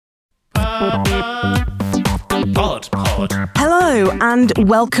Hello and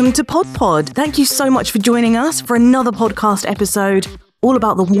welcome to Pod. Thank you so much for joining us for another podcast episode all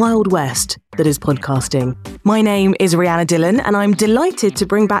about the Wild West that is podcasting. My name is Rihanna Dillon and I'm delighted to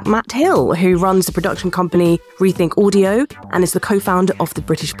bring back Matt Hill, who runs the production company Reinventing and is the co-founder of the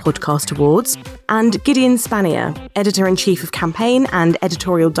British Podcast Awards, and Gideon Spanier, editor-in-chief of Campaign and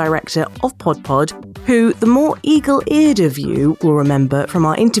editorial director of Pod, who the more eagle-eared of you will remember from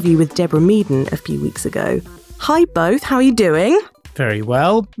our interview with Deborah Meaden a few weeks ago. Hi both, how are you doing? Very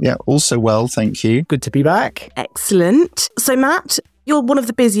well. Yeah, also well, thank you. Good to be back. Excellent. So Matt, you're one of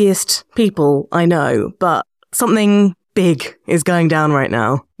the busiest people I know, but something big is going down right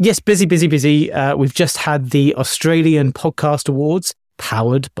now. Yes, busy. We've just had the Australian Podcast Awards,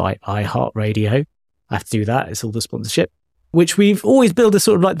 powered by iHeartRadio. I have to do that. It's all the sponsorship, which we've always billed as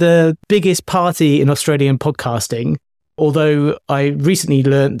sort of like the biggest party in Australian podcasting. Although I recently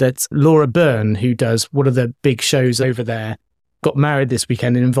learned that Laura Byrne, who does one of the big shows over there, got married this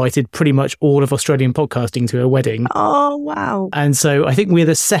weekend and invited pretty much all of Australian podcasting to her wedding. Oh, wow. And so I think we're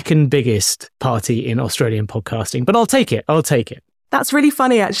the second biggest party in Australian podcasting, but I'll take it. That's really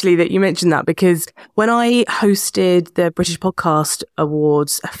funny, actually, that you mentioned that, because when I hosted the British Podcast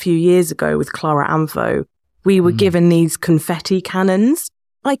Awards a few years ago with Clara Amfo, we were given these confetti cannons.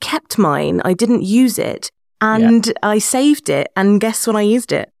 I kept mine. I didn't use it. And I saved it. And guess when I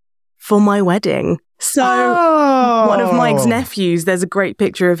used it? For my wedding. So one of Mike's nephews, there's a great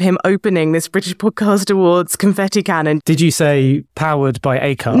picture of him opening this British Podcast Awards confetti cannon. Did you say powered by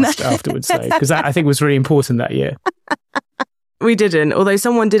Acast afterwards, though? Because that, I think, was really important that year. We didn't, although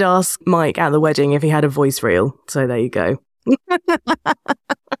someone did ask Mike at the wedding if he had a voice reel. So there you go.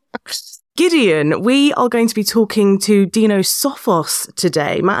 Gideon, we are going to be talking to Dino Sofos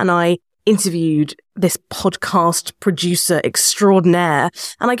today. Matt and I interviewed this podcast producer extraordinaire.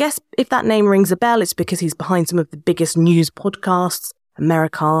 And I guess if that name rings a bell, it's because he's behind some of the biggest news podcasts,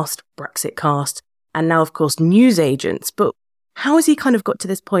 Americast, Brexitcast, and now, of course, News Agents. But how has he kind of got to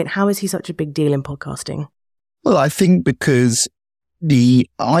this point? How is he such a big deal in podcasting? Well, I think because the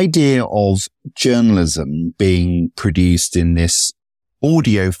idea of journalism being produced in this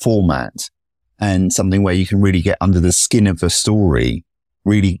audio format and something where you can really get under the skin of the story,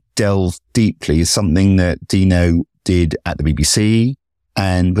 really delve deeply, is something that Dino did at the BBC,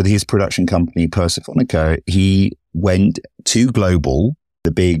 and with his production company Persephonica, he went to Global,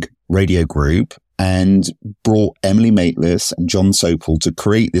 the big radio group, and brought Emily Maitlis and John Sopel to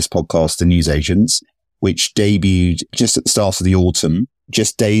create this podcast, The News Agents, which debuted just at the start of the autumn,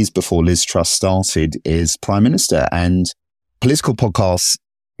 just days before Liz Truss started as Prime Minister. And political podcasts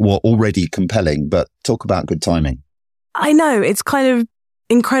were already compelling, but talk about good timing. I know, it's kind of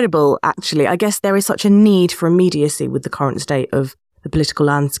incredible, actually. I guess there is such a need for immediacy with the current state of the political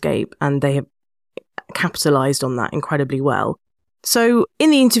landscape, and they have capitalised on that incredibly well. So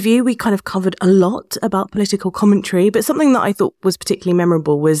in the interview, we kind of covered a lot about political commentary, but something that I thought was particularly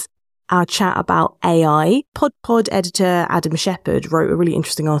memorable was our chat about AI. Pod editor Adam Shepherd wrote a really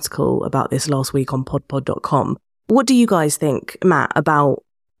interesting article about this last week on podpod.com. What do you guys think, Matt, about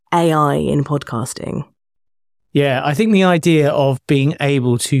AI in podcasting? Yeah, I think the idea of being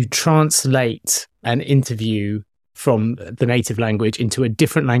able to translate an interview from the native language into a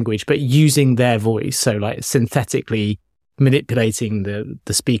different language, but using their voice, so like synthetically manipulating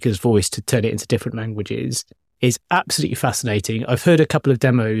the speaker's voice to turn it into different languages, is absolutely fascinating. I've heard a couple of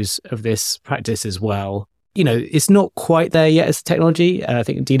demos of this practice as well. You know, it's not quite there yet as a technology, and I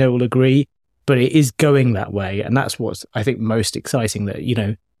think Dino will agree, but it is going that way. And that's what's, I think, most exciting, that, you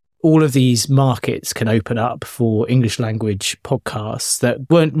know, all of these markets can open up for English language podcasts that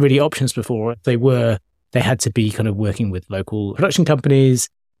weren't really options before. They had to be kind of working with local production companies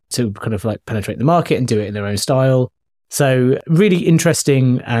to kind of like penetrate the market and do it in their own style. So really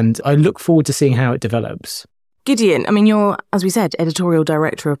interesting. And I look forward to seeing how it develops. Gideon, I mean, you're, as we said, editorial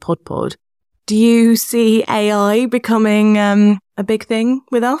director of Pod. Do you see AI becoming a big thing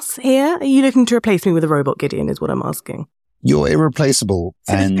with us here? Are you looking to replace me with a robot, Gideon, is what I'm asking? You're irreplaceable.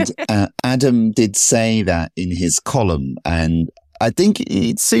 And Adam did say that in his column. And I think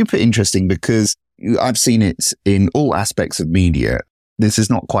it's super interesting because I've seen it in all aspects of media. This is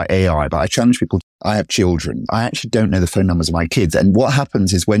not quite AI, but I challenge people. I have children. I actually don't know the phone numbers of my kids. And what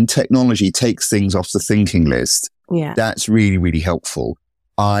happens is when technology takes things off the thinking list, that's really, really helpful.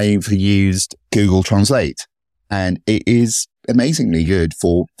 I've used Google Translate, and it is amazingly good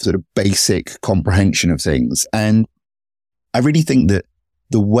for sort of basic comprehension of things. And I really think that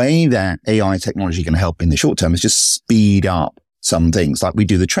the way that AI technology can help in the short term is just speed up some things. Like we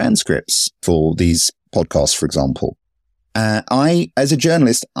do the transcripts for these podcasts, for example. As a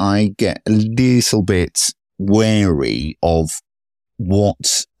journalist, I get a little bit wary of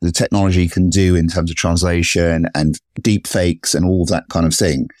what the technology can do in terms of translation and deep fakes and all that kind of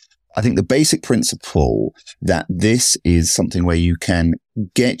thing. I think the basic principle that this is something where you can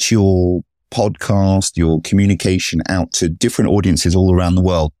get your podcast, your communication out to different audiences all around the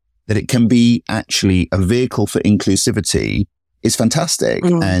world, that it can be actually a vehicle for inclusivity is fantastic.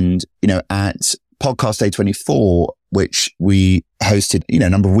 And, at Podcast Day 24, which we hosted, a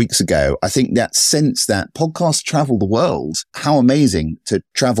number of weeks ago, I think that sense that podcasts travel the world, how amazing to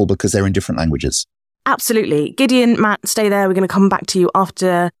travel because they're in different languages. Absolutely. Gideon, Matt, stay there. We're going to come back to you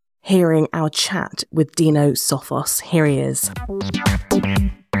after hearing our chat with Dino Sofos. Here he is.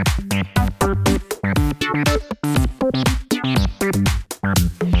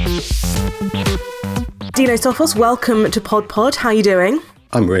 Dino Sofos, welcome to Pod. How are you doing?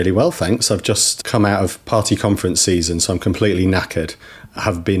 I'm really well, thanks. I've just come out of party conference season, so I'm completely knackered. I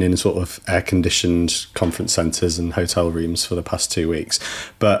have been in sort of air-conditioned conference centres and hotel rooms for the past 2 weeks,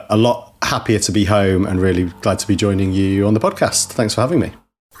 but a lot happier to be home and really glad to be joining you on the podcast. Thanks for having me.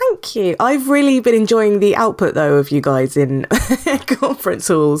 Thank you. I've really been enjoying the output, though, of you guys in conference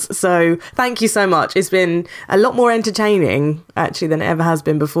halls. So thank you so much. It's been a lot more entertaining, actually, than it ever has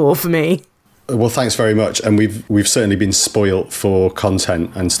been before for me. Well, thanks very much. And we've certainly been spoilt for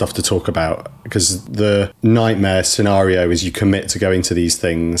content and stuff to talk about, because the nightmare scenario is you commit to going to these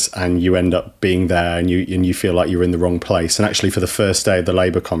things and you end up being there and you feel like you're in the wrong place. And actually, for the first day of the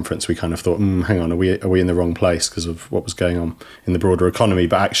Labour conference, we kind of thought, hang on, are we in the wrong place because of what was going on in the broader economy?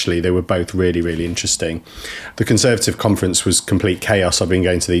 But actually, they were both really, really interesting. The Conservative conference was complete chaos. I've been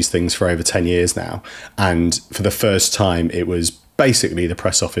going to these things for over 10 years now. And for the first time, it was basically the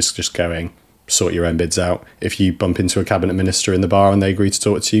press office just going, sort your own bids out. If you bump into a cabinet minister in the bar and they agree to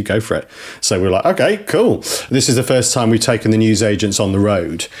talk to you, go for it. So we're like, okay, cool. This is the first time we've taken the news agents on the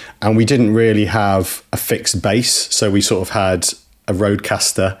road, and we didn't really have a fixed base. So we sort of had a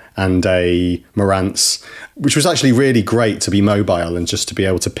roadcaster and a Marantz, which was actually really great to be mobile and just to be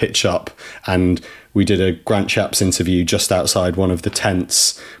able to pitch up. And we did a Grant Shapps interview just outside one of the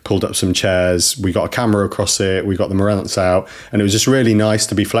tents, pulled up some chairs, we got a camera across it, we got the Marantz out, and it was just really nice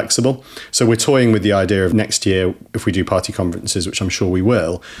to be flexible. So we're toying with the idea of next year, if we do party conferences, which I'm sure we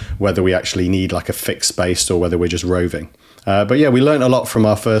will, whether we actually need like a fixed space or whether we're just roving. But yeah, we learned a lot from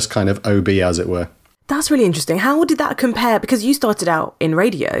our first kind of OB, as it were. That's really interesting. How did that compare? Because you started out in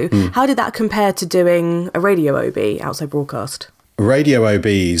radio. How did that compare to doing a radio OB, outside broadcast? Radio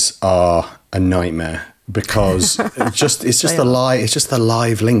OBs are a nightmare because it's just the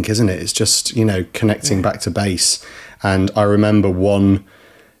live link, isn't it? It's just, connecting back to base. And I remember one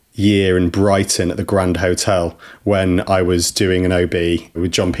year in Brighton at the Grand Hotel when I was doing an OB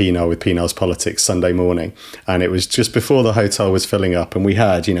with John Penal with Penal's Politics Sunday morning, and it was just before the hotel was filling up, and we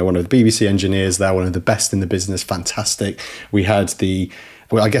had one of the BBC engineers there, one of the best in the business, fantastic. We had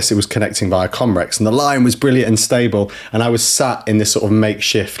I guess it was connecting via Comrex, and the line was brilliant and stable, and I was sat in this sort of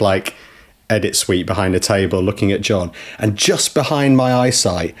makeshift edit suite behind a table looking at John, and just behind my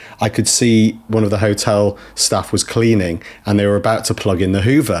eyesight I could see one of the hotel staff was cleaning and they were about to plug in the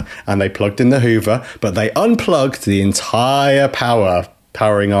Hoover, and they plugged in the Hoover but they unplugged the entire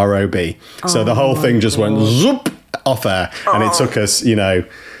powering our OB. So the whole thing just went zoop off air, and it took us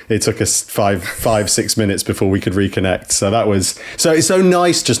 5-6 minutes before we could reconnect. So it's so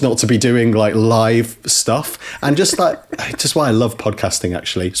nice just not to be doing live stuff, and just why I love podcasting,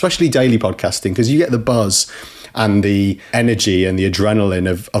 actually, especially daily podcasting, because you get the buzz and the energy and the adrenaline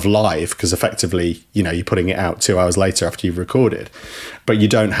of live, because effectively you're putting it out 2 hours later after you've recorded, but you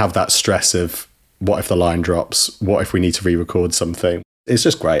don't have that stress of what if the line drops, what if we need to re-record something. It's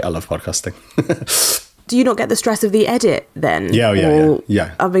just great. I love podcasting. Do you not get the stress of the edit then? Yeah.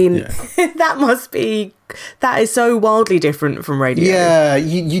 I mean, that is so wildly different from radio. Yeah,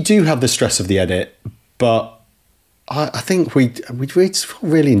 you do have the stress of the edit, but I think we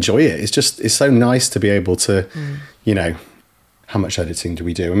really enjoy it. It's so nice to be able to, how much editing do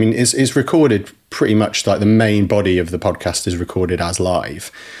we do? I mean, it's recorded pretty much the main body of the podcast is recorded as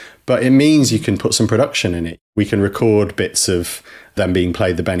live, but it means you can put some production in it. We can record bits of them being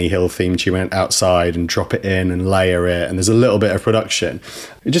played the Benny Hill theme tune outside and drop it in and layer it, and there's a little bit of production.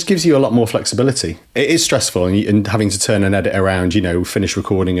 It just gives you a lot more flexibility. It is stressful, and having to turn an edit around, finish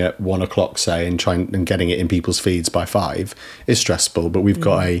recording at 1 o'clock, say, and getting it in people's feeds by 5 is stressful. But we've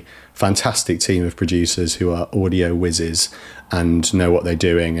got a fantastic team of producers who are audio whizzes and know what they're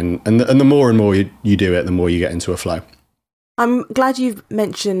doing, and the more and more you do it, the more you get into a flow. I'm glad you've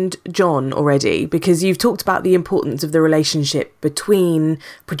mentioned John already, because you've talked about the importance of the relationship between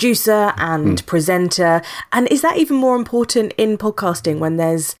producer and presenter. And is that even more important in podcasting when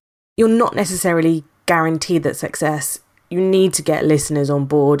you're not necessarily guaranteed that success? You need to get listeners on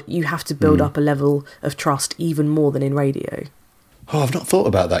board. You have to build up a level of trust even more than in radio. Oh, I've not thought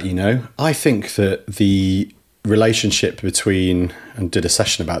about that, I think that the relationship between, and did a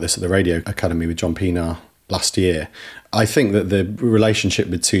session about this at the Radio Academy with John Pienaar last year, I think that the relationship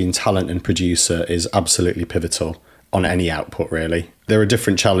between talent and producer is absolutely pivotal on any output, really. There are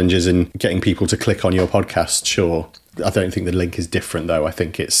different challenges in getting people to click on your podcast, sure. I don't think the link is different, though. I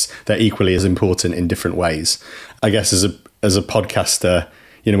think they're equally as important in different ways. I guess as a podcaster,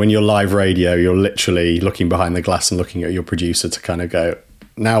 when you're live radio, you're literally looking behind the glass and looking at your producer to kind of go,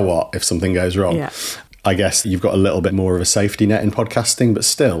 now what if something goes wrong? Yeah. I guess you've got a little bit more of a safety net in podcasting, but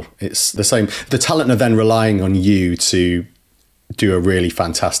still, it's the same. The talent are then relying on you to do a really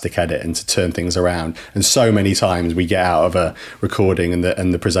fantastic edit and to turn things around. And so many times we get out of a recording and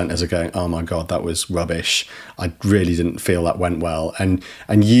the presenters are going, oh my God, that was rubbish. I really didn't feel that went well. And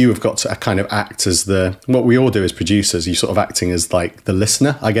you have got to kind of act as what we all do as producers, you sort of acting as like the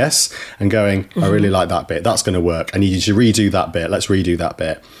listener, I guess, and going, I really like that bit. That's going to work. I need you to redo that bit. Let's redo that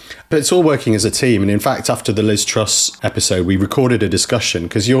bit. But it's all working as a team. And in fact, after the Liz Truss episode, we recorded a discussion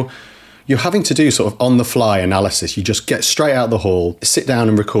because you're having to do sort of on-the-fly analysis. You just get straight out the hall, sit down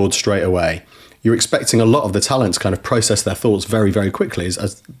and record straight away. You're expecting a lot of the talent to kind of process their thoughts very, very quickly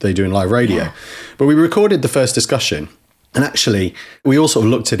as they do in live radio. Yeah. But we recorded the first discussion, and actually, we all sort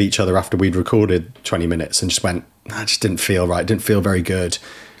of looked at each other after we'd recorded 20 minutes and just went, I just didn't feel right, didn't feel very good.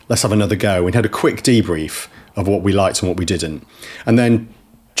 Let's have another go. We had a quick debrief of what we liked and what we didn't. And then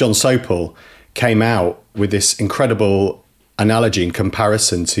Dino Sofos came out with this incredible analogy in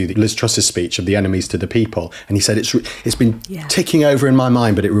comparison to Liz Truss's speech of the enemies to the people, and he said it's been ticking over in my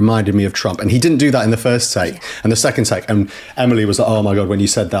mind, but it reminded me of Trump. And he didn't do that in the first take and the second take, and Emily was like, oh my God, when you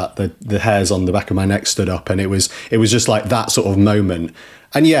said that, the hairs on the back of my neck stood up, and it was just like that sort of moment.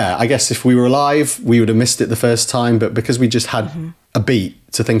 And yeah, I guess if we were alive we would have missed it the first time, but because we just had a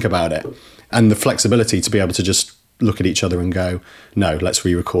beat to think about it and the flexibility to be able to just look at each other and go, no, let's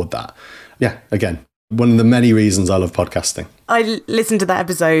re-record that. Yeah, again, one of the many reasons I love podcasting. I listened to that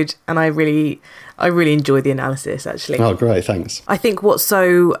episode and I really enjoyed the analysis, actually. Oh, great, thanks. I think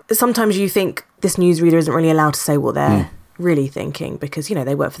sometimes you think this newsreader isn't really allowed to say what they're really thinking because,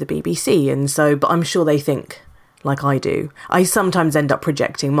 they work for the BBC, and so, but I'm sure they think like I do. I sometimes end up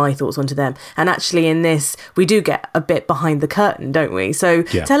projecting my thoughts onto them. And actually in this, we do get a bit behind the curtain, don't we? So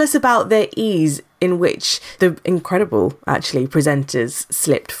tell us about the ease in which the incredible, actually, presenters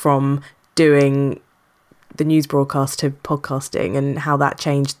slipped from doing the news broadcast to podcasting, and how that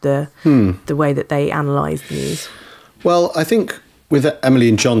changed the way that they analysed the news. Well, I think with Emily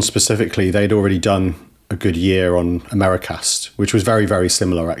and John specifically, they'd already done a good year on Americast, which was very, very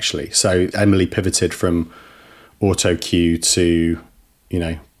similar, actually. So Emily pivoted from auto cue to,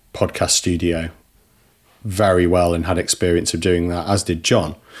 podcast studio very well and had experience of doing that, as did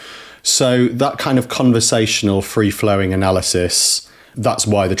John. So that kind of conversational, free-flowing analysis, that's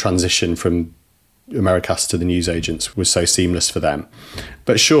why the transition from Americast to the newsagents was so seamless for them.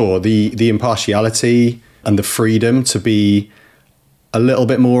 But sure, the impartiality and the freedom to be a little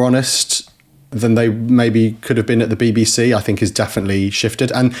bit more honest than they maybe could have been at the BBC, I think is definitely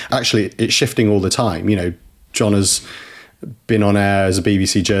shifted. And actually, it's shifting all the time. John has been on air as a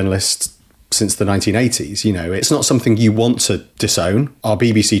BBC journalist since the 1980s. It's not something you want to disown. Our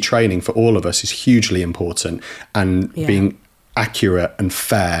BBC training for all of us is hugely important, and being accurate and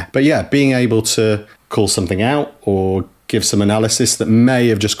fair. But yeah, being able to call something out or give some analysis that may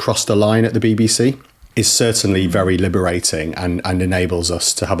have just crossed a line at the BBC is certainly very liberating and enables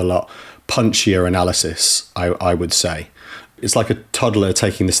us to have a lot punchier analysis, I would say. It's like a toddler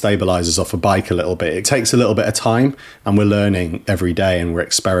taking the stabilizers off a bike a little bit. It takes a little bit of time, and we're learning every day and we're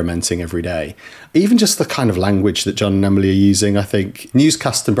experimenting every day. Even just the kind of language that John and Emily are using, I think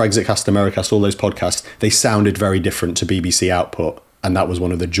Newscast and Brexitcast, Americast, all those podcasts, they sounded very different to BBC output. And that was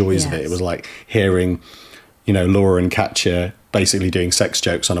one of the joys of it. It was like hearing, Laura and Katja basically doing sex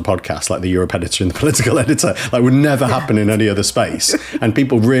jokes on a podcast, like the Europe editor and the political editor. Like, would never happen in any other space. And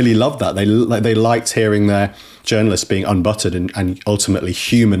people really loved that. They liked hearing their journalists being unbuttered and ultimately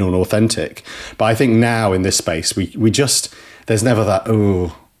human and authentic. But I think now in this space, we just, there's never that,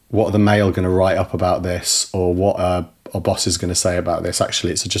 what are the Mail going to write up about this, or what our boss is going to say about this.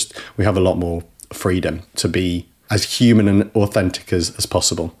 Actually, it's just, we have a lot more freedom to be as human and authentic as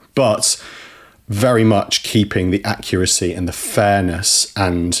possible. But very much keeping the accuracy and the fairness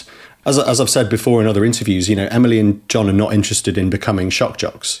and As I've said before in other interviews, Emily and John are not interested in becoming shock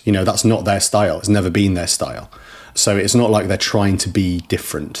jocks. That's not their style. It's never been their style. So it's not like they're trying to be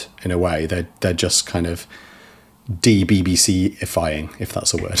different in a way. They're just kind of de-BBC-ifying, if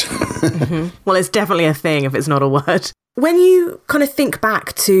that's a word. Mm-hmm. Well, it's definitely a thing if it's not a word. When you kind of think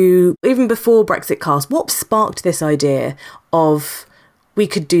back to even before Brexit Cast, what sparked this idea of we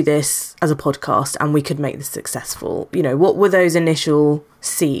could do this as a podcast and we could make this successful? What were those initial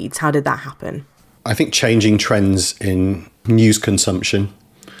seeds? How did that happen? I think changing trends in news consumption,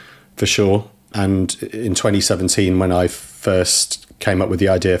 for sure. And in 2017, when I first came up with the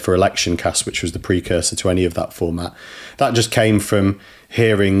idea for Election Cast, which was the precursor to any of that format, that just came from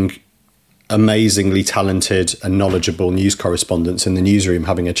hearing amazingly talented and knowledgeable news correspondents in the newsroom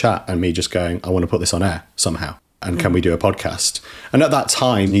having a chat and me just going, I want to put this on air somehow. And can we do a podcast? And at that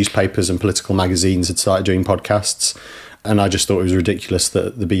time, newspapers and political magazines had started doing podcasts. And I just thought it was ridiculous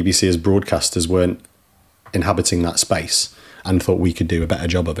that the BBC as broadcasters weren't inhabiting that space, and thought we could do a better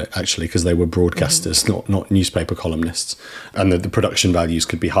job of it, actually, because they were broadcasters, not newspaper columnists. And the production values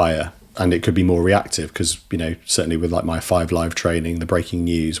could be higher and it could be more reactive because, certainly with like my 5 Live training, the breaking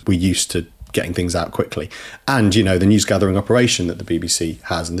news, we're used to getting things out quickly. And, the news gathering operation that the BBC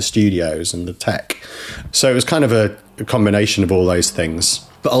has and the studios and the tech. So it was kind of a combination of all those things.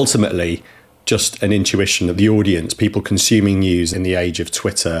 But ultimately, just an intuition of the audience, people consuming news in the age of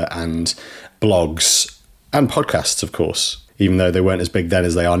Twitter and blogs and podcasts, of course, even though they weren't as big then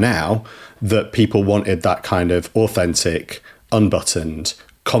as they are now, that people wanted that kind of authentic, unbuttoned,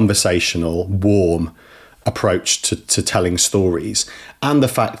 conversational, warm approach to telling stories, and the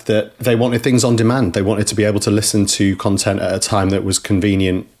fact that they wanted things on demand. They wanted to be able to listen to content at a time that was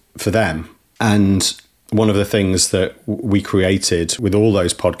convenient for them. And one of the things that we created with all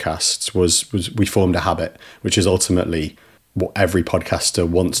those podcasts was we formed a habit, which is ultimately what every podcaster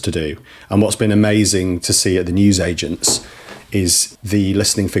wants to do. And what's been amazing to see at the newsagents is the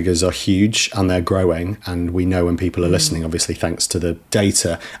listening figures are huge and they're growing, and we know when people are listening, obviously thanks to the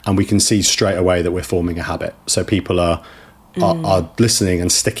data, and we can see straight away that we're forming a habit. So people are listening and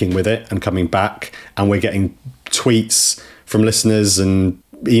sticking with it and coming back, and we're getting tweets from listeners and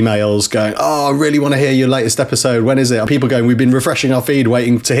emails going, I really want to hear your latest episode. When is it? And people going, we've been refreshing our feed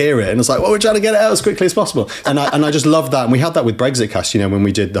waiting to hear it. And it's like, well, we're trying to get it out as quickly as possible. And I just love that. And we had that with Brexit Cast, when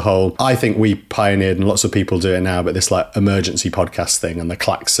we did the whole, I think we pioneered, and lots of people do it now, but this like emergency podcast thing and the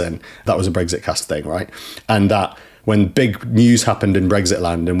klaxon, that was a Brexit Cast thing, right? And that when big news happened in Brexit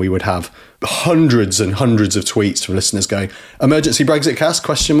land, and we would have hundreds and hundreds of tweets from listeners going, emergency Brexit Cast, ?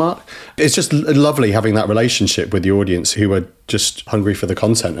 It's just lovely having that relationship with the audience who are just hungry for the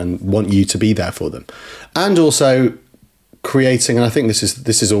content and want you to be there for them. And also creating, and I think this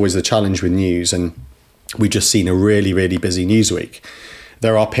is always the challenge with news, and we've just seen a really, really busy news week.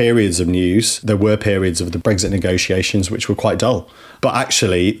 There are periods of news. There were periods of the Brexit negotiations which were quite dull. But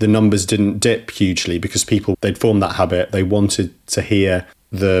actually, the numbers didn't dip hugely because they'd formed that habit. They wanted to hear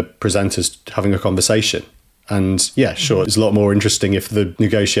the presenters having a conversation. And yeah, sure, it's a lot more interesting if the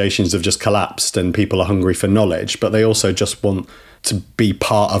negotiations have just collapsed and people are hungry for knowledge, but they also just want to be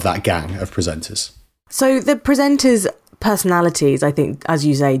part of that gang of presenters. So the presenters' personalities, I think, as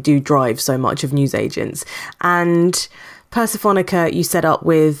you say, do drive so much of newsagents. And Persephonica you set up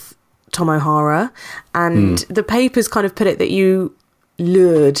with Tom O'Hara, and the papers kind of put it that you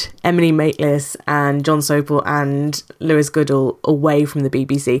lured Emily Maitlis and John Sopel and Lewis Goodall away from the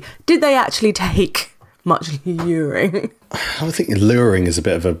BBC. Did they actually take much luring? I think luring is a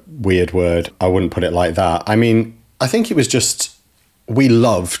bit of a weird word. I wouldn't put it like that. I mean, I think it was just, we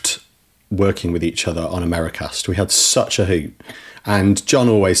loved working with each other on Americast. We had such a hoot. And John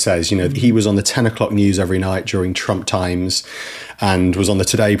always says, he was on the 10 o'clock news every night during Trump times and was on the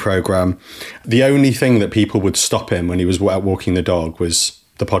Today programme. The only thing that people would stop him when he was out walking the dog was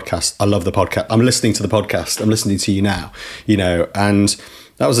the podcast. I love the podcast. I'm listening to the podcast. I'm listening to you now, and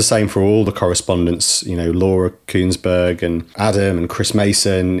that was the same for all the correspondents, Laura Koonsberg and Adam and Chris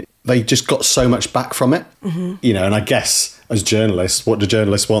Mason. They just got so much back from it, and I guess as journalists, what do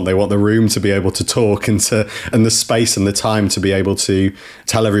journalists want? They want the room to be able to talk and the space and the time to be able to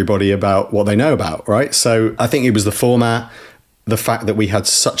tell everybody about what they know about, right? So I think it was the format, the fact that we had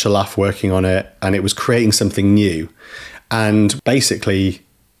such a laugh working on it, and it was creating something new. And basically,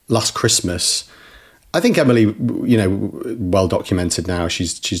 last Christmas, I think Emily, well documented now,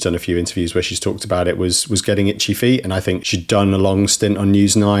 she's done a few interviews where she's talked about it, was getting itchy feet. And I think she'd done a long stint on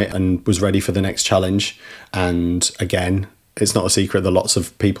Newsnight and was ready for the next challenge. And again, it's not a secret that lots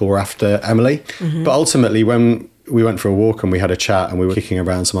of people were after Emily. But ultimately, when we went for a walk and we had a chat and we were kicking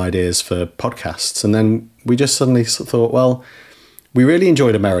around some ideas for podcasts, and then we just suddenly thought, well, we really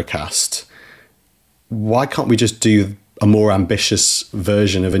enjoyed Americast. Why can't we just do a more ambitious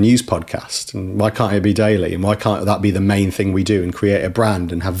version of a news podcast? And why can't it be daily? And why can't that be the main thing we do and create a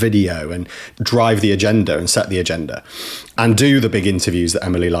brand and have video and drive the agenda and set the agenda and do the big interviews that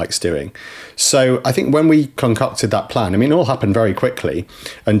Emily likes doing? So I think when we concocted that plan, I mean, it all happened very quickly.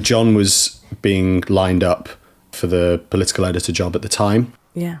 And John was being lined up for the political editor job at the time.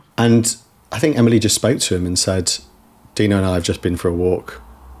 Yeah. And I think Emily just spoke to him and said, Dino and I have just been for a walk.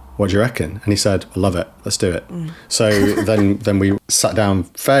 What do you reckon? And he said, I love it. Let's do it. So then we sat down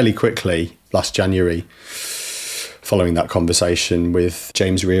fairly quickly last January following that conversation with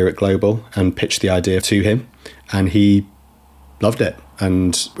James Rear at Global and pitched the idea to him. And he loved it.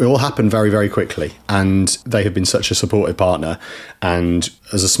 And it all happened very, very quickly. And they have been such a supportive partner. And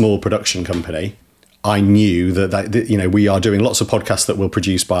as a small production company, I knew that you know, we are doing lots of podcasts that we'll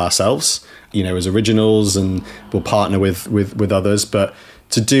produce by ourselves, you know, as originals, and we'll partner with others. But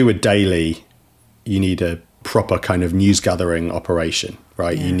to do a daily, you need a proper kind of news gathering operation,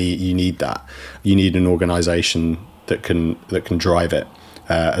 right? Yeah. You need that. You need an organisation that can drive it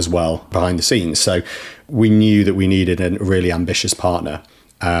as well behind the scenes. So we knew that we needed a really ambitious partner.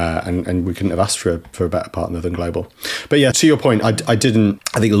 And we couldn't have asked for a better partner than Global. But yeah, to your point, I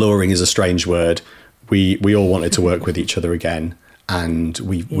think luring is a strange word. We all wanted to work with each other again, and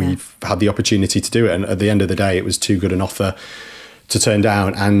we've had the opportunity to do it. And at the end of the day, it was too good an offer to turn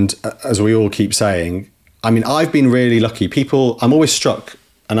down. And as we all keep saying, I mean, I've been really lucky. I'm always struck,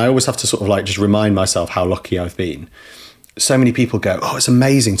 and I always have to sort of like just remind myself how lucky I've been. So many people go, oh, it's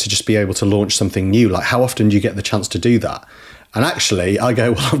amazing to just be able to launch something new. Like, how often do you get the chance to do that? And actually, I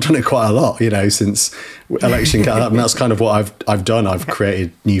go, well, I've done it quite a lot, you know, since election. I mean, that's kind of what I've done. I've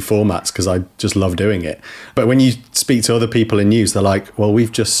created new formats because I just love doing it. But when you speak to other people in news, they're like, well,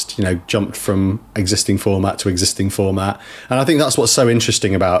 we've just, you know, jumped from existing format to existing format. And I think that's what's so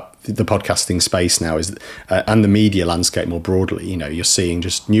interesting about the podcasting space now is, and the media landscape more broadly, you know, you're seeing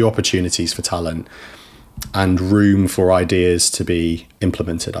just new opportunities for talent and room for ideas to be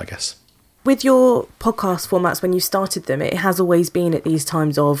implemented, I guess. With your podcast formats, when you started them, it has always been at these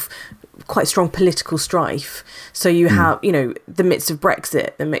times of quite strong political strife. So you have, you know, the midst of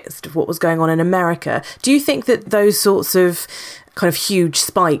Brexit, the midst of what was going on in America. Do you think that those sorts of kind of huge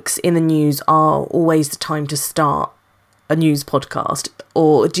spikes in the news are always the time to start a news podcast?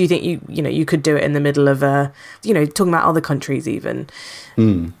 Or do you think you could do it in the middle of talking about other countries even?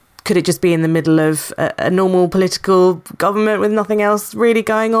 Could it just be in the middle of a normal political government with nothing else really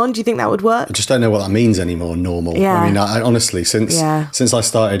going on? Do you think that would work? I just don't know what that means anymore, normal. Yeah. I mean, I honestly, since I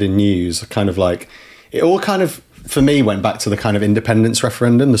started in news, kind of like, it all kind of, for me, went back to the kind of independence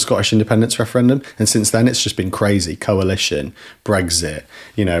referendum, the Scottish independence referendum. And since then, it's just been crazy. Coalition, Brexit,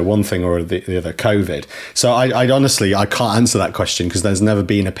 you know, one thing or the other, COVID. So I honestly, I can't answer that question because there's never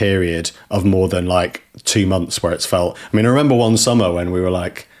been a period of more than like 2 months where it's felt, I mean, I remember one summer when we were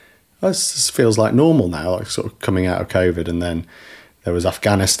like, this feels like normal now, like sort of coming out of COVID. And then there was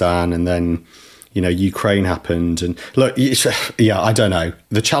Afghanistan, and then, you know, Ukraine happened. And look, yeah, I don't know.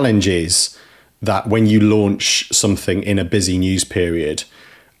 The challenge is that when you launch something in a busy news period,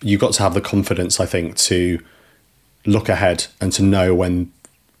 you've got to have the confidence, I think, to look ahead and to know when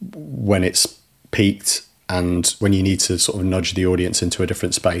it's peaked and when you need to sort of nudge the audience into a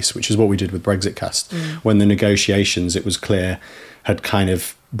different space, which is what we did with Brexitcast. When the negotiations, it was clear, had kind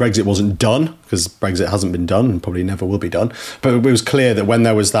of, Brexit wasn't done, because Brexit hasn't been done and probably never will be done. But it was clear that when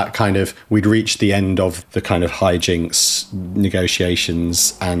there was that kind of, we'd reached the end of the kind of hijinks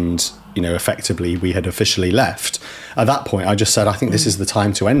negotiations and, you know, effectively we had officially left. At that point, I just said, I think this is the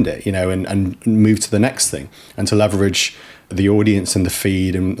time to end it, you know, and move to the next thing and to leverage the audience and the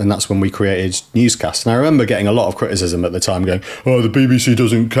feed, and that's when we created Newscast. And I remember getting a lot of criticism at the time going, oh, the BBC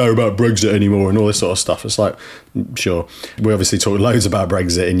doesn't care about Brexit anymore and all this sort of stuff. It's like, sure, we obviously talked loads about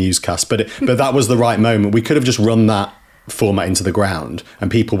Brexit in Newscast, but that was the right moment. We could have just run that format into the ground and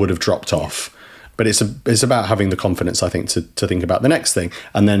people would have dropped off. But it's about having the confidence, I think, to think about the next thing.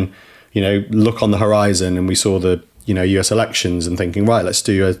 And then, you know, look on the horizon, and we saw the, you know, US elections and thinking, right, let's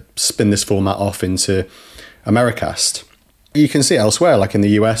spin this format off into Americast. You can see elsewhere, like in the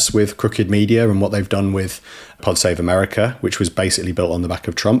US with Crooked Media and what they've done with Pod Save America, which was basically built on the back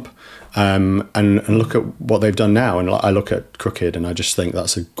of Trump. And look at what they've done now. And I look at Crooked and I just think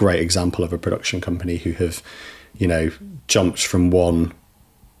that's a great example of a production company who have, you know, jumped from one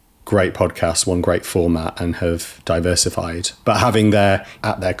great podcast, one great format, and have diversified. But having at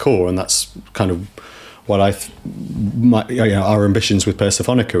their core, and that's kind of what our ambitions with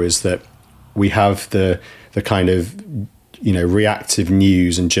Persephonica is that we have the kind of reactive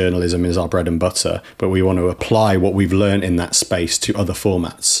news and journalism is our bread and butter, but we want to apply what we've learned in that space to other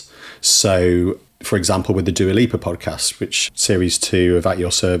formats. So, for example, with the Dua Lipa podcast, which series 2 of At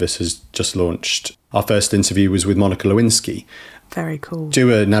Your Service has just launched, our first interview was with Monica Lewinsky. Very cool.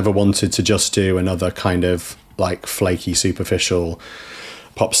 Dua never wanted to just do another kind of like flaky, superficial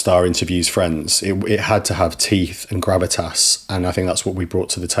pop star interviews friends. It had to have teeth and gravitas, and I think that's what we brought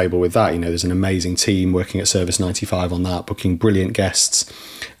to the table with that. There's an amazing team working at Service 95 on that, booking brilliant guests,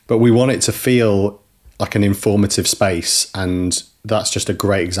 but we want it to feel like an informative space, and that's just a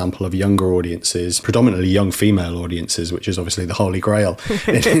great example of younger audiences, predominantly young female audiences, which is obviously the holy grail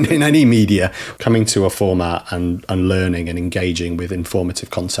in any media, coming to a format and learning and engaging with informative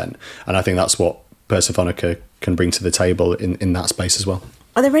content. And I think that's what Persephonica can bring to the table in that space as well.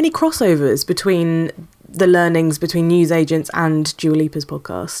 Are there any crossovers between the learnings between newsagents and Dua Lipa's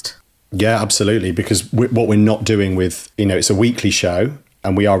podcast? Yeah, absolutely. Because what we're not doing with, it's a weekly show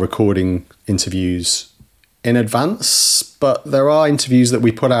and we are recording interviews in advance, but there are interviews that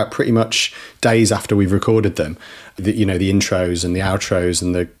we put out pretty much days after we've recorded them. The intros and the outros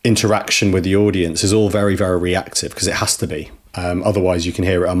and the interaction with the audience is all very, very reactive because it has to be. Otherwise, you can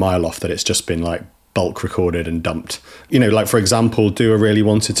hear it a mile off that it's just been like bulk recorded and dumped. Like for example, Dua really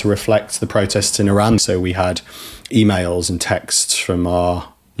wanted to reflect the protests in Iran. So we had emails and texts from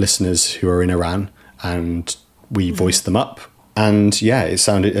our listeners who are in Iran and we voiced them up. And yeah, it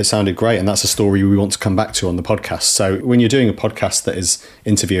sounded great. And that's a story we want to come back to on the podcast. So when you're doing a podcast that is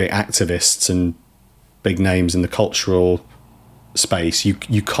interviewing activists and big names in the cultural space, you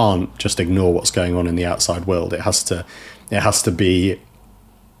can't just ignore what's going on in the outside world. It has to be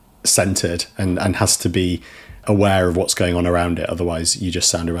centered and has to be aware of what's going on around it. Otherwise, you just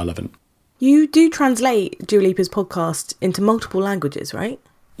sound irrelevant. You do translate Dua Lipa's podcast into multiple languages, right?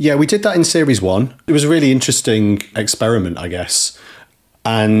 Yeah, we did that in series 1. It was a really interesting experiment, I guess.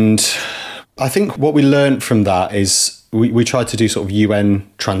 And I think what we learned from that is we tried to do sort of UN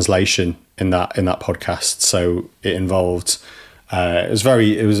translation in that podcast. So it involved it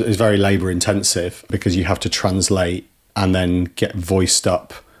was very labor intensive because you have to translate and then get voiced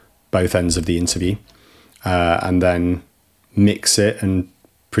up both ends of the interview, and then mix it and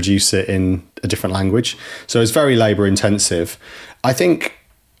produce it in a different language. So it's very labor intensive. I think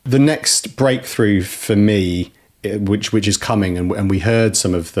the next breakthrough for me, which is coming, and we heard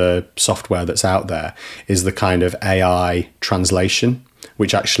some of the software that's out there, is the kind of AI translation,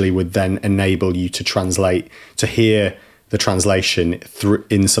 which actually would then enable you to translate, to hear the translation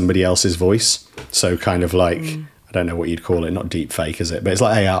in somebody else's voice. So kind of like, I don't know what you'd call it, not deep fake, is it? But it's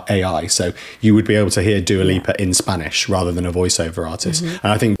like AI. So you would be able to hear Dua Lipa in Spanish rather than a voiceover artist. Mm-hmm.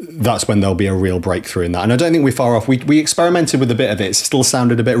 And I think that's when there'll be a real breakthrough in that. And I don't think we're far off. We experimented with a bit of it. It still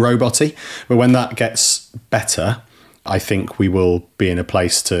sounded a bit roboty. But when that gets better, I think we will be in a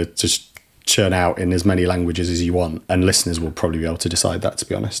place to just churn out in as many languages as you want. And listeners will probably be able to decide that, to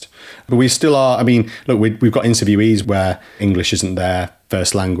be honest. But we still are, I mean, look, we've got interviewees where English isn't their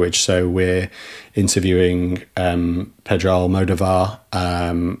first language. So we're interviewing Pedro Almodovar,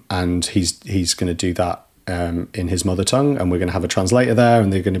 and he's going to do that in his mother tongue, and we're going to have a translator there,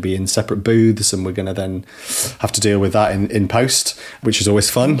 and they're going to be in separate booths, and we're going to then have to deal with that in post, which is always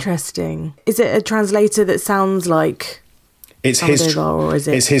fun. Interesting. Is it a translator that sounds like it's his or is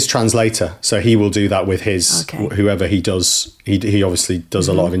it? It's his translator, so he will do that with his whoever he does. He obviously does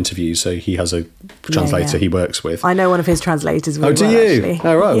a lot of interviews, so he has a translator he works with. I know one of his translators. Really do you? Actually.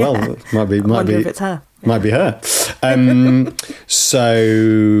 Oh right, well might be if it's her. Might be her.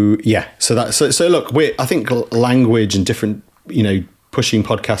 So yeah, so look, I think language and different, pushing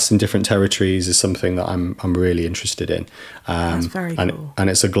podcasts in different territories is something that I'm really interested in. That's very cool. And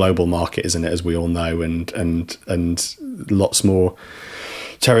it's a global market, isn't it, as we all know, and lots more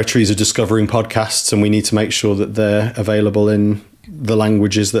territories are discovering podcasts, and we need to make sure that they're available in the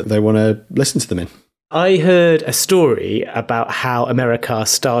languages that they want to listen to them in. I heard a story about how America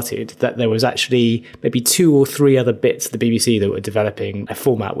started, that there was actually maybe 2 or 3 other bits of the BBC that were developing a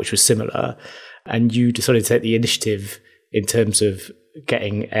format which was similar, and you decided to take the initiative in terms of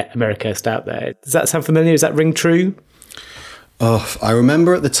getting Americast out there. Does that sound familiar? Does that ring true? Oh, I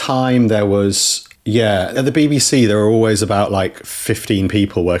remember at the time there was, at the BBC, there were always about like 15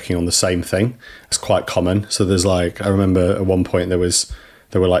 people working on the same thing. It's quite common. So there's I remember at one point there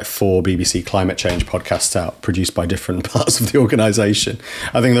were like 4 BBC climate change podcasts out, produced by different parts of the organisation.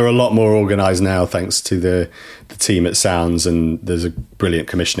 I think they're a lot more organised now, thanks to the team at Sounds, and there's a brilliant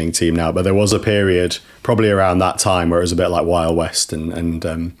commissioning team now. But there was a period, probably around that time, where it was a bit like Wild West,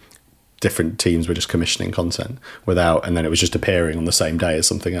 and different teams were just commissioning content and then it was just appearing on the same day as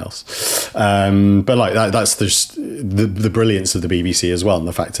something else. But like that's just the brilliance of the BBC as well, and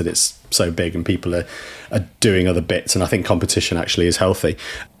the fact that it's so big and people are doing other bits. And I think competition actually is healthy.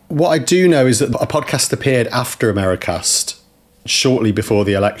 What I do know is that a podcast appeared after Americast, shortly before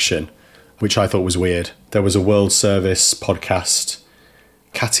the election, which I thought was weird. There was a World Service podcast,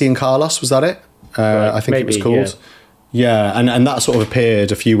 Catty and Carlos, was that it? Right, I think maybe, it was called. Yeah, and that sort of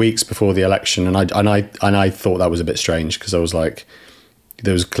appeared a few weeks before the election, and I thought that was a bit strange, because I was like,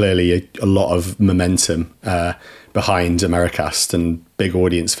 there was clearly a lot of momentum behind Americast and big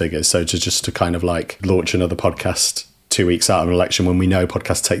audience figures. So to kind of like launch another podcast 2 weeks out of an election when we know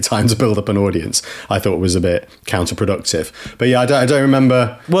podcasts take time to build up an audience, I thought was a bit counterproductive. But yeah, I don't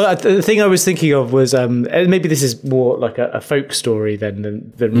remember. Well, the thing I was thinking of was maybe this is more like a folk story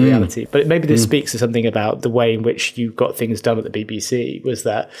than reality, but maybe this speaks to something about the way in which you got things done at the BBC, was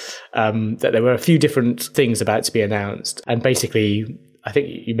that there were a few different things about to be announced, and basically I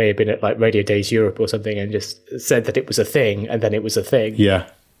think you may have been at like Radio Days Europe or something and just said that it was a thing, and then it was a thing. Yeah.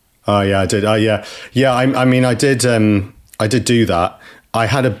 Oh yeah, I did. Oh yeah. I mean, I did do that. I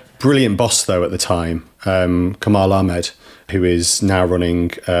had a brilliant boss though at the time, Kamal Ahmed, who is now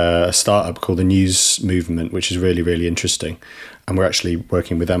running a startup called the News Movement, which is really, really interesting. And we're actually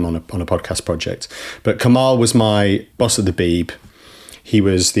working with them on a podcast project. But Kamal was my boss at the Beeb. He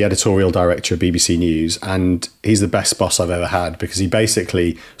was the editorial director of BBC News, and he's the best boss I've ever had, because he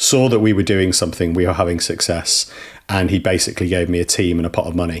basically saw that we were doing something, we were having success, and he basically gave me a team and a pot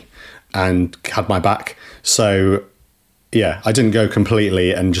of money and had my back. So yeah, I didn't go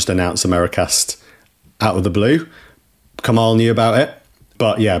completely and just announce Americast out of the blue. Kamal knew about it.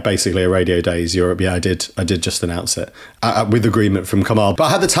 But yeah, basically a Radio Days Europe. Yeah, I did just announce it with agreement from Kamal. But I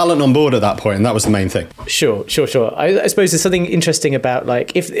had the talent on board at that point, and that was the main thing. Sure. I suppose there's something interesting about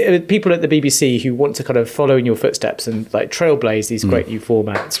like if people at the BBC who want to kind of follow in your footsteps and like trailblaze these great new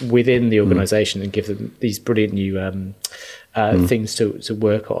formats within the organisation and give them these brilliant new things to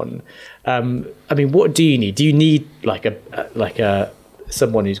work on. I mean, what do you need? Do you need like a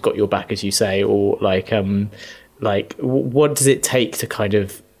someone who's got your back, as you say, or like, what does it take to kind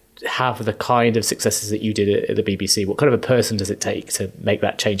of have the kind of successes that you did at the BBC? What kind of a person does it take to make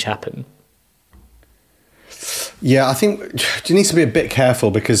that change happen? Yeah, I think you need to be a bit careful,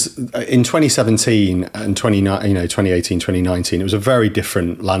 because in 2017 and 2018, 2019, it was a very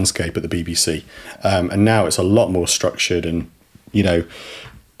different landscape at the BBC. And now it's a lot more structured, and,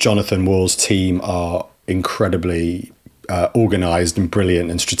 Jonathan Wall's team are incredibly organised and brilliant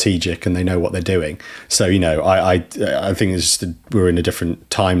and strategic, and they know what they're doing. So I think we're in a different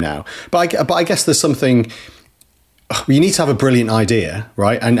time now. But I guess there's something. You need to have a brilliant idea,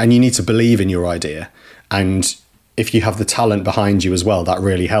 right? And you need to believe in your idea. And if you have the talent behind you as well, that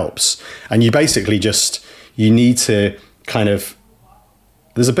really helps. And you basically you need to kind of.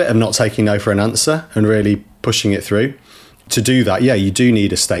 There's a bit of not taking no for an answer and really pushing it through. To do that, yeah, you do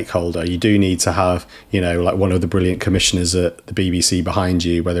need a stakeholder. You do need to have, like one of the brilliant commissioners at the BBC behind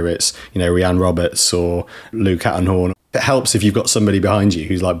you, whether it's, Rhiannon Roberts or Lou Cattenhorn. It helps if you've got somebody behind you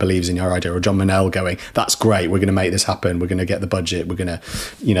who's like believes in your idea, or John Manell going, that's great, we're going to make this happen, we're going to get the budget, we're going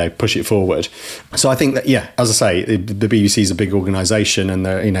to, push it forward. So I think that, yeah, as I say, the BBC is a big organisation, and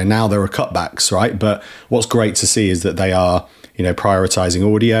now there are cutbacks, right? But what's great to see is that they are,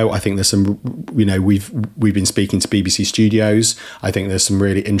 prioritizing audio. I think there's some, we've been speaking to BBC Studios. I think there's some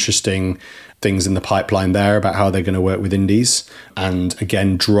really interesting things in the pipeline there about how they're going to work with indies and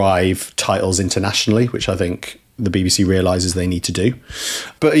again drive titles internationally, which I think the BBC realizes they need to do.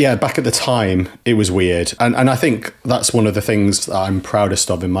 But yeah, back at the time, it was weird. And I think that's one of the things that I'm proudest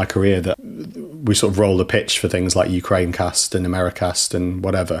of in my career, that we sort of roll the pitch for things like Ukrainecast and Americast and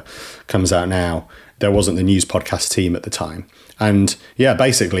whatever comes out now. There wasn't the news podcast team at the time. And yeah,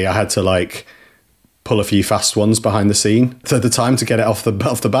 basically I had to pull a few fast ones behind the scene at the time to get it off the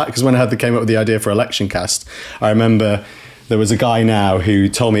bat. Because when I came up with the idea for Election Cast, I remember there was a guy now who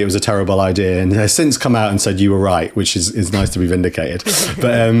told me it was a terrible idea and has since come out and said you were right, which is nice to be vindicated.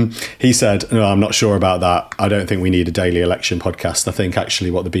 But he said, no, I'm not sure about that. I don't think we need a daily election podcast. I think actually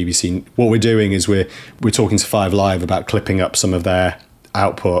what we're doing is we're talking to 5 Live about clipping up some of their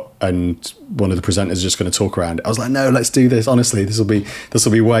output, and one of the presenters is just going to talk around it. I was like, no, let's do this. Honestly, this will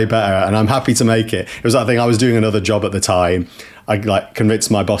be way better, and I'm happy to make it. It was that thing. I was doing another job at the time. I convinced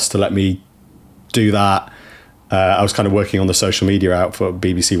my boss to let me do that. I was kind of working on the social media out for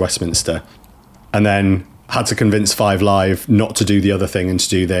BBC Westminster, and then had to convince 5 Live not to do the other thing and to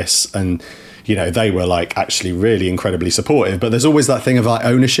do this. And they were like actually really incredibly supportive. But there's always that thing of like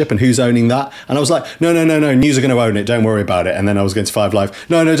ownership and who's owning that. And I was like, no, News are going to own it. Don't worry about it. And then I was going to Five Live.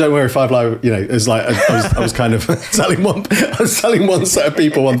 No, don't worry. Five Live, it was like, I was kind of telling one set of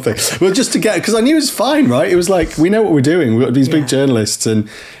people one thing. Well, just to get, because I knew it was fine, right? It was like, we know what we're doing. We've got these big journalists, and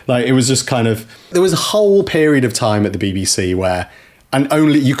like, it was just kind of, there was a whole period of time at the BBC where, and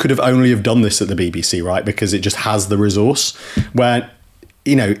you could have only done this at the BBC, right? Because it just has the resource where,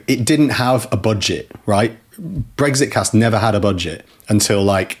 it didn't have a budget, right? Brexitcast never had a budget until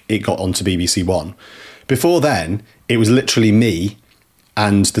like it got onto BBC One. Before then, it was literally me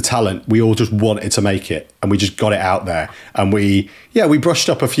and the talent. We all just wanted to make it, and we just got it out there. And we brushed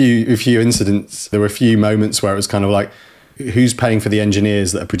up a few incidents. There were a few moments where it was kind of like, who's paying for the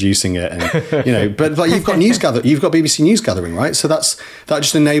engineers that are producing it? And, but like you've got BBC News Gathering, right? So that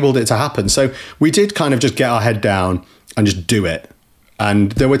just enabled it to happen. So we did kind of just get our head down and just do it.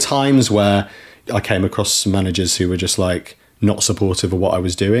 And there were times where I came across some managers who were just like not supportive of what I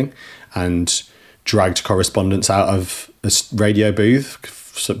was doing and dragged correspondents out of a radio booth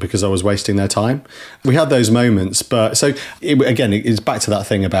because I was wasting their time. We had those moments, but so it's back to that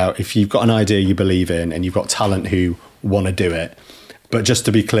thing about if you've got an idea you believe in and you've got talent who want to do it. But just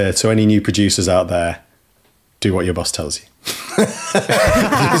to be clear, to any new producers out there, do what your boss tells you.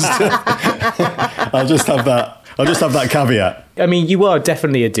 I'll just have that caveat. I mean, you are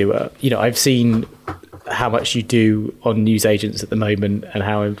definitely a doer. I've seen how much you do on newsagents at the moment and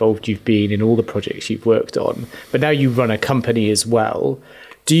how involved you've been in all the projects you've worked on. But now you run a company as well.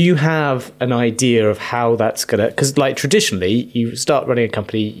 Do you have an idea of how that's going to... Because like traditionally, you start running a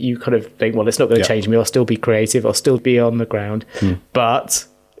company, you kind of think, well, it's not going to change me. I'll still be creative. I'll still be on the ground. But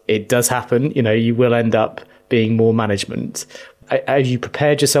it does happen. You will end up being more management. Have you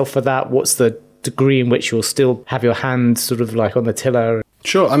prepared yourself for that? What's the degree in which you'll still have your hand sort of like on the tiller?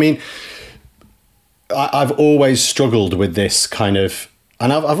 Sure. I mean, I've always struggled with this kind of...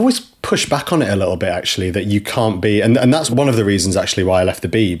 And I've always pushed back on it a little bit, actually, that you can't be... And that's one of the reasons, actually, why I left the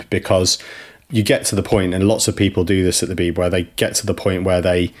Beeb, because you get to the point, and lots of people do this at the Beeb, where they get to the point where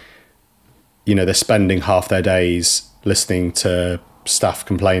they're spending half their days listening to staff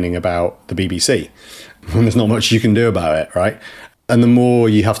complaining about the BBC. And there's not much you can do about it, right? And the more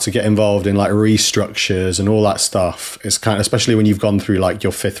you have to get involved in like restructures and all that stuff, it's kind of, especially when you've gone through like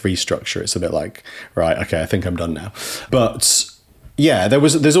your fifth restructure, it's a bit like, right, okay, I think I'm done now. But yeah,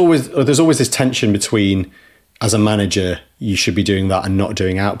 there's always this tension between, as a manager, you should be doing that and not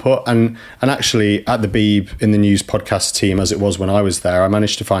doing output. And actually at the Beeb, in the news podcast team, as it was when I was there, I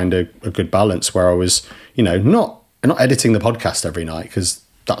managed to find a good balance where I was, not editing the podcast every night, because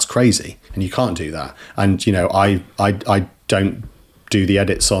that's crazy and you can't do that. And, I don't do the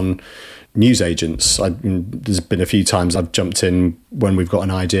edits on news agents. There's been a few times I've jumped in when we've got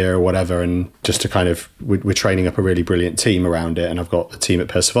an idea or whatever, and just to kind of, we're training up a really brilliant team around it. And I've got a team at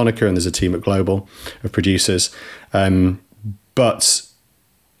Persefonica and there's a team at Global of producers. But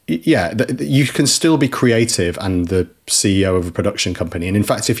yeah, you can still be creative and the CEO of a production company. And in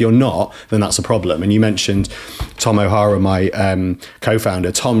fact, if you're not, then that's a problem. And you mentioned Tom O'Hara, my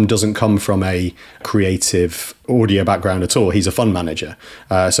co-founder. Tom doesn't come from a creative audio background at all. He's a fund manager.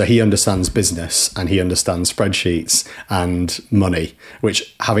 So he understands business and he understands spreadsheets and money,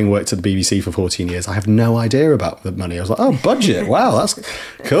 which, having worked at the BBC for 14 years, I have no idea about the money. I was like, oh, budget. Wow, that's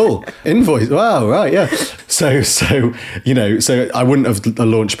cool. Invoice. Wow, right, yeah. So I wouldn't have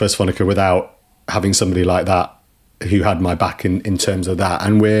launched Persefonica without having somebody like that who had my back in terms of that.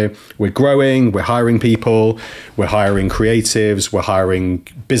 And we're growing, we're hiring people, we're hiring creatives, we're hiring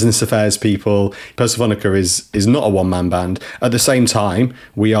business affairs people. Persefonica is not a one-man band. At the same time,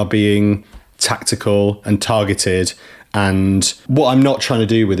 we are being tactical and targeted. And what I'm not trying to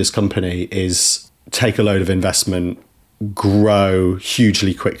do with this company is take a load of investment, grow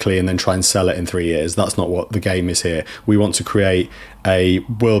hugely quickly, and then try and sell it in 3 years. That's not what the game is here. We want to create a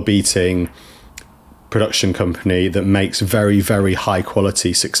world-beating production company that makes very, very high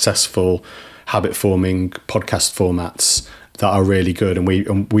quality, successful, habit forming podcast formats that are really good. And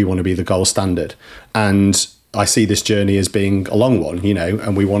we want to be the gold standard. And I see this journey as being a long one,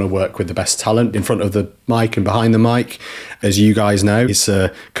 and we want to work with the best talent in front of the mic and behind the mic. As you guys know, it's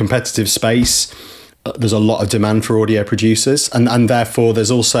a competitive space. There's a lot of demand for audio producers, and therefore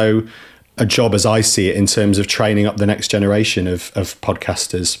there's also a job, as I see it, in terms of training up the next generation of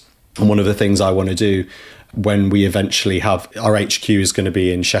podcasters. And one of the things I want to do when we eventually have, our HQ is going to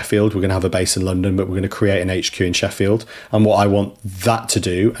be in Sheffield. We're going to have a base in London, but we're going to create an HQ in Sheffield. And what I want that to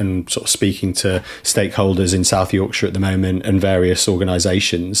do, and sort of speaking to stakeholders in South Yorkshire at the moment and various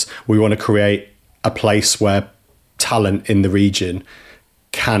organisations, we want to create a place where talent in the region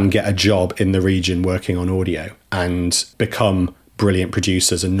can get a job in the region working on audio and become brilliant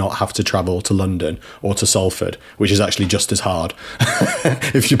producers and not have to travel to London or to Salford, which is actually just as hard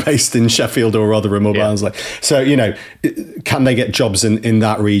if you're based in Sheffield or Rotherham or Barnsley. So, you know, can they get jobs in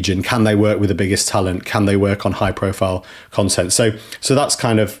that region? Can they work with the biggest talent? Can they work on high profile content? So that's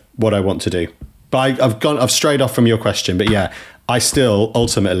kind of what I want to do. But I've strayed off from your question, but yeah, I still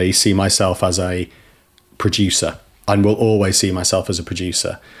ultimately see myself as a producer and will always see myself as a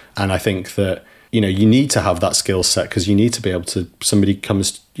producer. And I think that, you know, you need to have that skill set because you need to be able to, somebody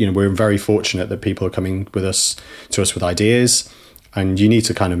comes, you know, we're very fortunate that people are coming to us with ideas, and you need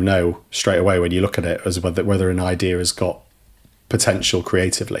to kind of know straight away when you look at it as whether an idea has got potential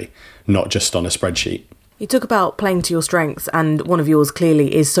creatively, not just on a spreadsheet. You talk about playing to your strengths, and one of yours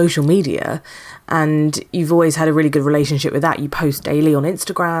clearly is social media, and you've always had a really good relationship with that. You post daily on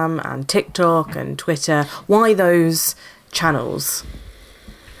Instagram and TikTok and Twitter. Why those channels?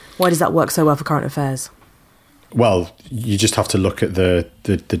 Why does that work so well for current affairs? Well, you just have to look at the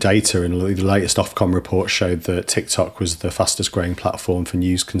data, and the latest Ofcom report showed that TikTok was the fastest growing platform for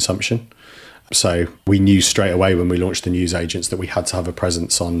news consumption. So we knew straight away when we launched the news agents that we had to have a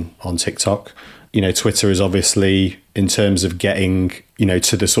presence on TikTok. You know, Twitter is obviously, in terms of getting, you know,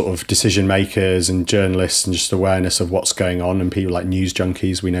 to the sort of decision makers and journalists and just awareness of what's going on, and people like news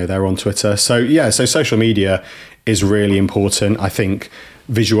junkies, we know they're on Twitter. So yeah, so social media is really important. I think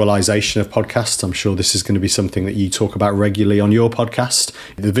visualization of podcasts, I'm sure this is going to be something that you talk about regularly on your podcast.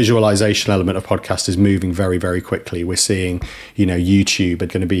 The visualization element of podcast is moving very, very quickly. We're seeing, you know, YouTube are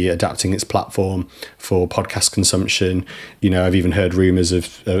going to be adapting its platform for podcast consumption. You know, I've even heard rumors of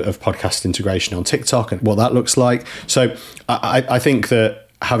podcast integration on TikTok and what that looks like. So I think that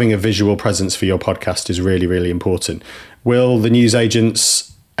having a visual presence for your podcast is really, really important. Will the news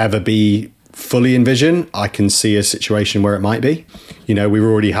agents ever be fully envision? I can see a situation where it might be. You know, we were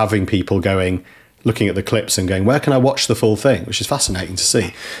already having people looking at the clips and going, where can I watch the full thing? Which is fascinating to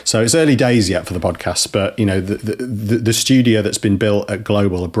see. So it's early days yet for the podcast, but you know, the studio that's been built at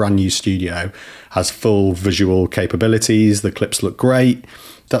Global, a brand new studio, has full visual capabilities. The clips look great.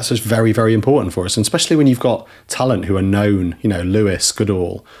 That's just very, very important for us. And especially when you've got talent who are known, you know, Lewis,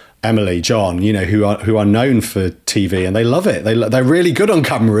 Goodall, Emily, John, you know, who are known for TV, and they love it. They're really good on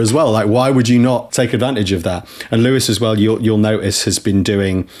camera as well. Like, why would you not take advantage of that? And Lewis as well, you'll notice, has been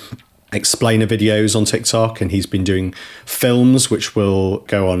doing explainer videos on TikTok, and he's been doing films which will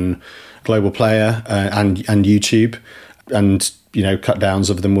go on Global Player and YouTube, and you know, cut downs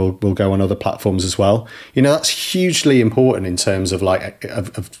of them will go on other platforms as well. You know, that's hugely important in terms of like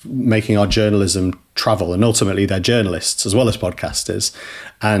of making our journalism travel, and ultimately they're journalists as well as podcasters,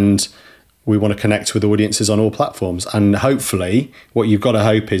 and we want to connect with audiences on all platforms. And hopefully what you've got to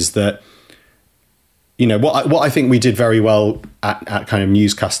hope is that, you know, what I think we did very well at kind of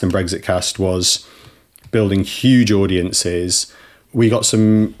Newscast and Brexitcast was building huge audiences. We got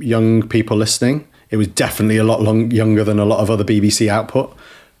some young people listening. It was definitely a lot younger than a lot of other BBC output,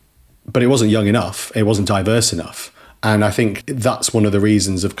 but it wasn't young enough. It wasn't diverse enough. And I think that's one of the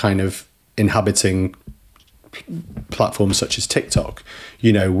reasons of kind of inhabiting platforms such as TikTok.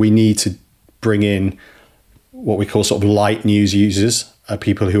 You know, we need to bring in what we call sort of light news users,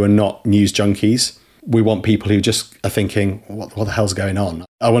 people who are not news junkies. We want people who just are thinking, what the hell's going on?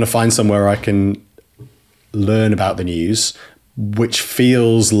 I want to find somewhere I can learn about the news, which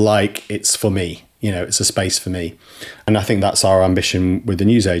feels like it's for me. You know, it's a space for me. And I think that's our ambition with the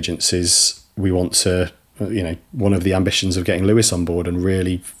news agents. Is we want to, you know, one of the ambitions of getting Lewis on board and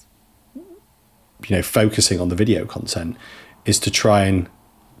really, you know, focusing on the video content is to try and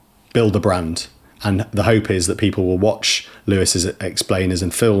build a brand. And the hope is that people will watch Lewis's explainers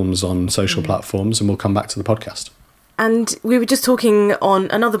and films on social platforms, and we'll come back to the podcast. And we were just talking on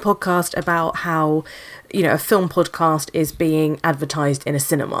another podcast about how, you know, a film podcast is being advertised in a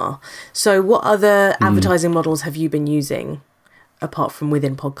cinema. So what other advertising models have you been using apart from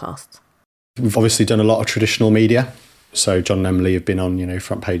within podcasts? We've obviously done a lot of traditional media. So John and Emily have been on, you know,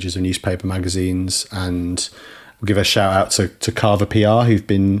 front pages of newspaper magazines, and we'll give a shout out to Carver PR, who've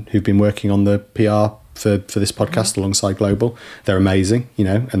been working on the PR for this podcast alongside Global. They're amazing, you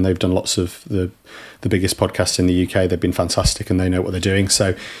know, and they've done lots of the biggest podcasts in the UK. They've been fantastic, and they know what they're doing.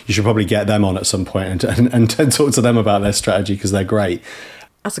 So you should probably get them on at some point and talk to them about their strategy, because they're great.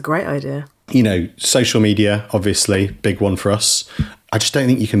 That's a great idea. You know, social media, obviously, big one for us. I just don't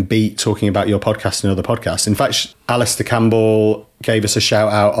think you can beat talking about your podcast in other podcasts. In fact, Alistair Campbell gave us a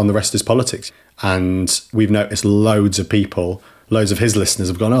shout out on The Rest is Politics, and we've noticed loads of people loads of his listeners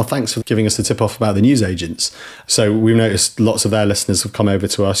have gone, oh, thanks for giving us the tip off about the newsagents. So we've noticed lots of their listeners have come over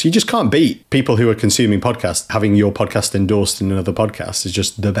to us. You just can't beat people who are consuming podcasts. Having your podcast endorsed in another podcast is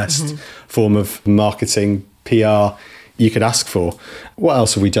just the best form of marketing, PR you could ask for. What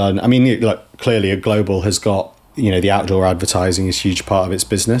else have we done? I mean, like, clearly Global has got, the outdoor advertising is a huge part of its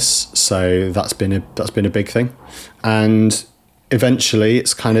business. So that's been a big thing. And eventually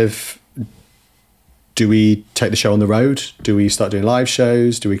it's kind of, do we take the show on the road? Do we start doing live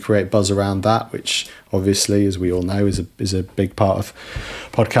shows? Do we create buzz around that? Which obviously, as we all know, is a big part of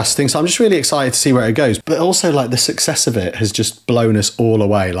podcasting. So I'm just really excited to see where it goes. But also, like, the success of it has just blown us all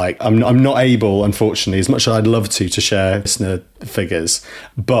away. Like, I'm not able, unfortunately, as much as I'd love to share listener figures,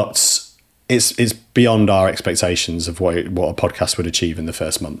 but it's beyond our expectations of what a podcast would achieve in the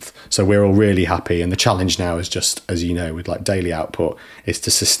first month. So we're all really happy. And the challenge now is just, as you know, with like daily output, is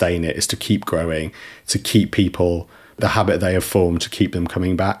to sustain it, is to keep growing, to keep people, the habit they have formed, to keep them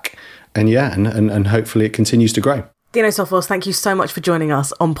coming back. And and hopefully it continues to grow. Dino Sofos, thank you so much for joining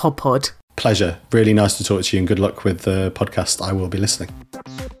us on Pod. Pleasure. Really nice to talk to you, and good luck with the podcast. I will be listening.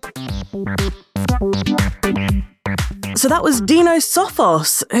 So that was Dino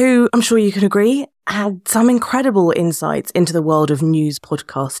Sofos, who I'm sure you can agree had some incredible insights into the world of news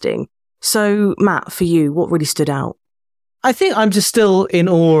podcasting. So Matt, for you, what really stood out? I think I'm just still in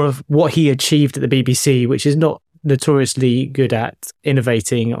awe of what he achieved at the BBC, which is not notoriously good at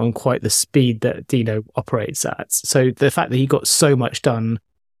innovating on quite the speed that Dino operates at. So the fact that he got so much done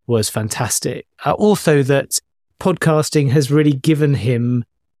was fantastic. Also that podcasting has really given him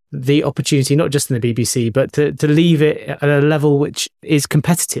the opportunity, not just in the BBC, but to leave it at a level which is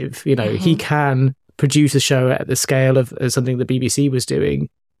competitive. He can produce a show at the scale of something the BBC was doing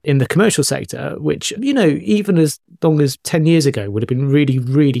in the commercial sector, which, even as long as 10 years ago would have been really,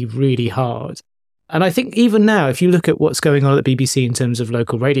 really, really hard. And I think even now, if you look at what's going on at the BBC in terms of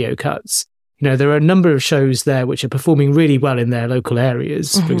local radio cuts, there are a number of shows there which are performing really well in their local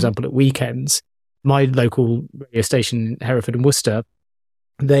areas. For example, at weekends, my local radio station, Hereford and Worcester,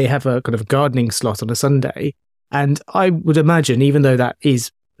 they have a kind of gardening slot on a Sunday. And I would imagine, even though that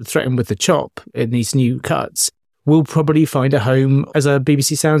is threatened with the chop in these new cuts, we'll probably find a home as a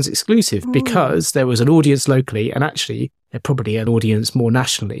BBC Sounds exclusive because there was an audience locally, and actually there's probably an audience more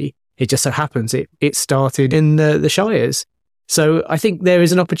nationally. It just so happens it started in the Shires. So I think there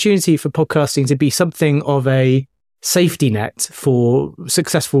is an opportunity for podcasting to be something of a safety net for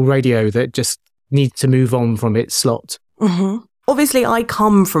successful radio that just needs to move on from its slot. Obviously, I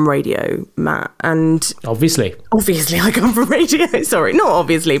come from radio, Matt, and... Obviously I come from radio. Sorry, not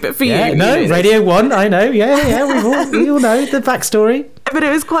obviously, but for you. No, Radio 1, I know. Yeah, we all know the backstory. But it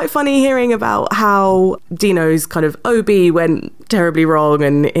was quite funny hearing about how Dino's kind of OB went terribly wrong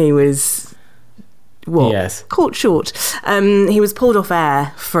and he was... caught short. He was pulled off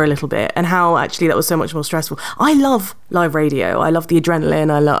air for a little bit, and how actually that was so much more stressful. I love live radio. I love the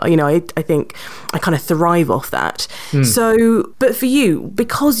adrenaline. I think I kind of thrive off that. So, but for you,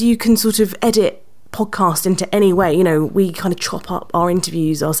 because you can sort of edit podcast into any way, we kind of chop up our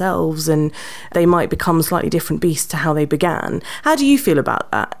interviews ourselves and they might become slightly different beasts to how they began. How do you feel about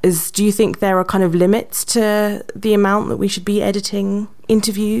that? Do you think there are kind of limits to the amount that we should be editing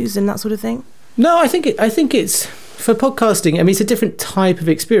interviews and that sort of thing? No, I think it's for podcasting. I mean, it's a different type of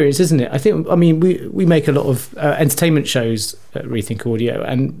experience, isn't it? We make a lot of entertainment shows at Rethink Audio,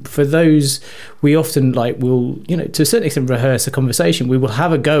 and for those we often will to a certain extent rehearse a conversation. We will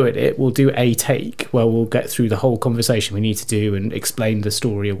have a go at it. We'll do a take where we'll get through the whole conversation we need to do and explain the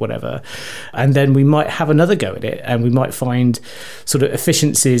story or whatever, and then we might have another go at it, and we might find sort of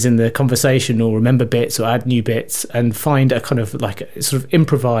efficiencies in the conversation or remember bits or add new bits and find a kind of sort of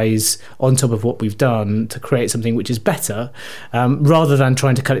improvise on top of what we've done to create something which is better, rather than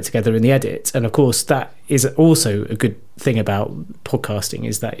trying to cut it together in the edit. And of course that is also a good thing about podcasting,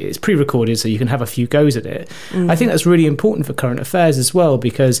 is that it's pre-recorded so you can have a few goes at it. I think that's really important for current affairs as well,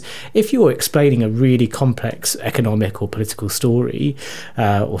 because if you're explaining a really complex economic or political story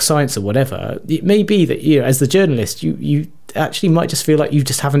or science or whatever, it may be that as the journalist you actually might just feel like you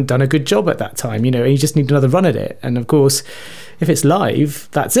just haven't done a good job at that time, and you just need another run at it. And of course if it's live,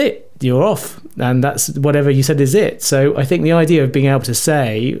 that's it, you're off, and that's whatever you said is it. So I think the idea of being able to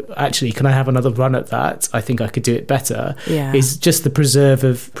say, actually, can I have another run at that? I think I could do it better, is just the preserve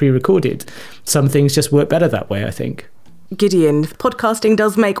of pre-recorded. Some things just work better that way, I think. Gideon, podcasting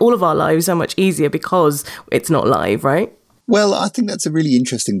does make all of our lives so much easier because it's not live, right? Well, I think that's a really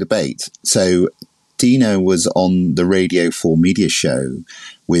interesting debate. So Dino was on the Radio 4 Media Show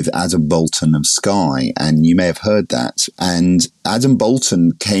with Adam Bolton of Sky, and you may have heard that. And Adam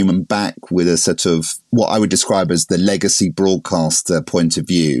Bolton came back with a sort of what I would describe as the legacy broadcaster point of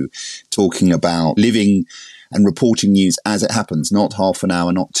view, talking about living and reporting news as it happens, not half an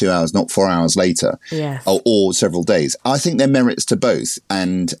hour, not 2 hours, not 4 hours later, yes, or several days. I think there are merits to both.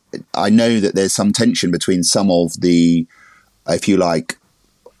 And I know that there's some tension between some of the, if you like,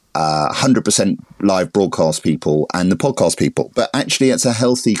 100% live broadcast people and the podcast people. But actually, it's a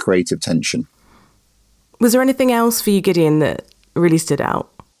healthy creative tension. Was there anything else for you, Gideon, that really stood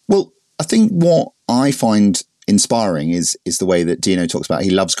out? Well, I think what I find inspiring is the way that Dino talks about. He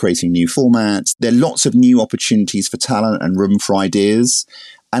loves creating new formats. There are lots of new opportunities for talent and room for ideas.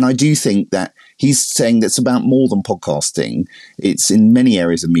 And I do think that he's saying that's about more than podcasting. It's in many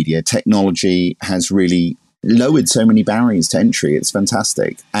areas of media. Technology has really lowered so many barriers to entry. It's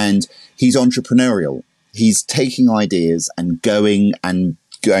fantastic. And he's entrepreneurial. He's taking ideas and going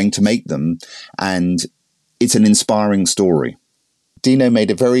to make them. And it's an inspiring story. Dino made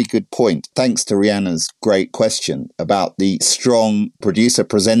a very good point, thanks to Rihanna's great question about the strong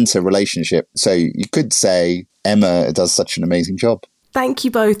producer-presenter relationship. So you could say Emma does such an amazing job. Thank you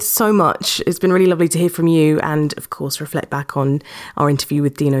both so much. It's been really lovely to hear from you and, of course, reflect back on our interview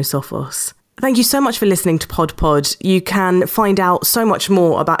with Dino Sofos. Thank you so much for listening to PodPod. You can find out so much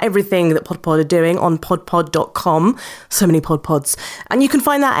more about everything that PodPod are doing on podpod.com. So many PodPods. And you can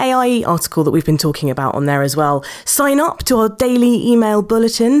find that AI article that we've been talking about on there as well. Sign up to our daily email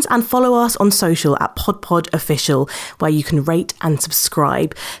bulletins and follow us on social at PodPodOfficial, where you can rate and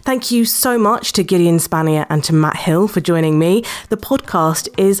subscribe. Thank you so much to Gideon Spanier and to Matt Hill for joining me. The podcast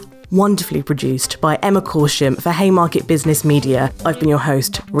is wonderfully produced by Emma Corsham for Haymarket Business Media. I've been your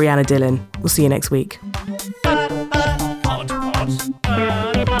host, Rihanna Dillon. We'll see you next week.